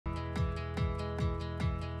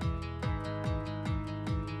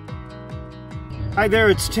Hi there,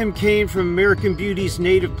 it's Tim Kane from American Beauties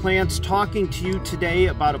Native Plants talking to you today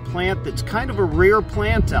about a plant that's kind of a rare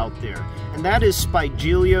plant out there, and that is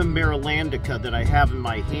Spigelia marilandica that I have in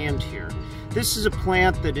my hand here. This is a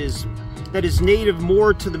plant that is native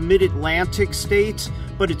more to the mid-Atlantic states,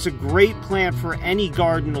 but it's a great plant for any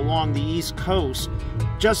garden along the East Coast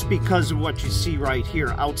just because of what you see right here.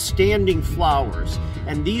 Outstanding flowers,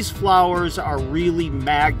 and these flowers are really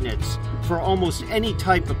magnets for almost any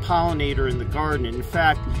type of pollinator in the garden. In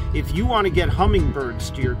fact, if you want to get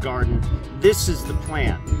hummingbirds to your garden, this is the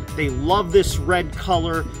plant. They love this red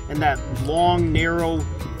color and that long, narrow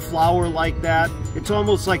flower like that. It's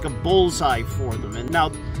almost like a bullseye for them. And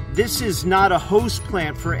now, this is not a host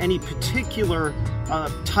plant for any particular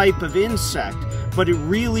type of insect, but it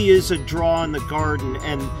really is a draw in the garden,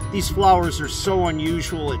 and these flowers are so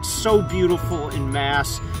unusual. It's so beautiful in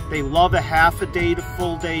mass. They love a half a day to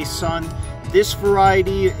full day sun. This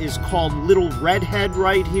variety is called Little Redhead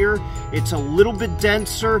right here. It's a little bit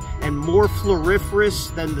denser and more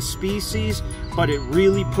floriferous than the species, but it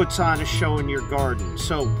really puts on a show in your garden.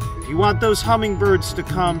 So if you want those hummingbirds to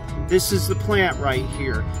come, this is the plant right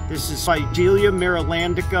here. This is Spigelia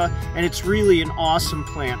marilandica, and it's really an awesome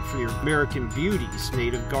plant for your American Beauties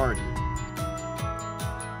native garden.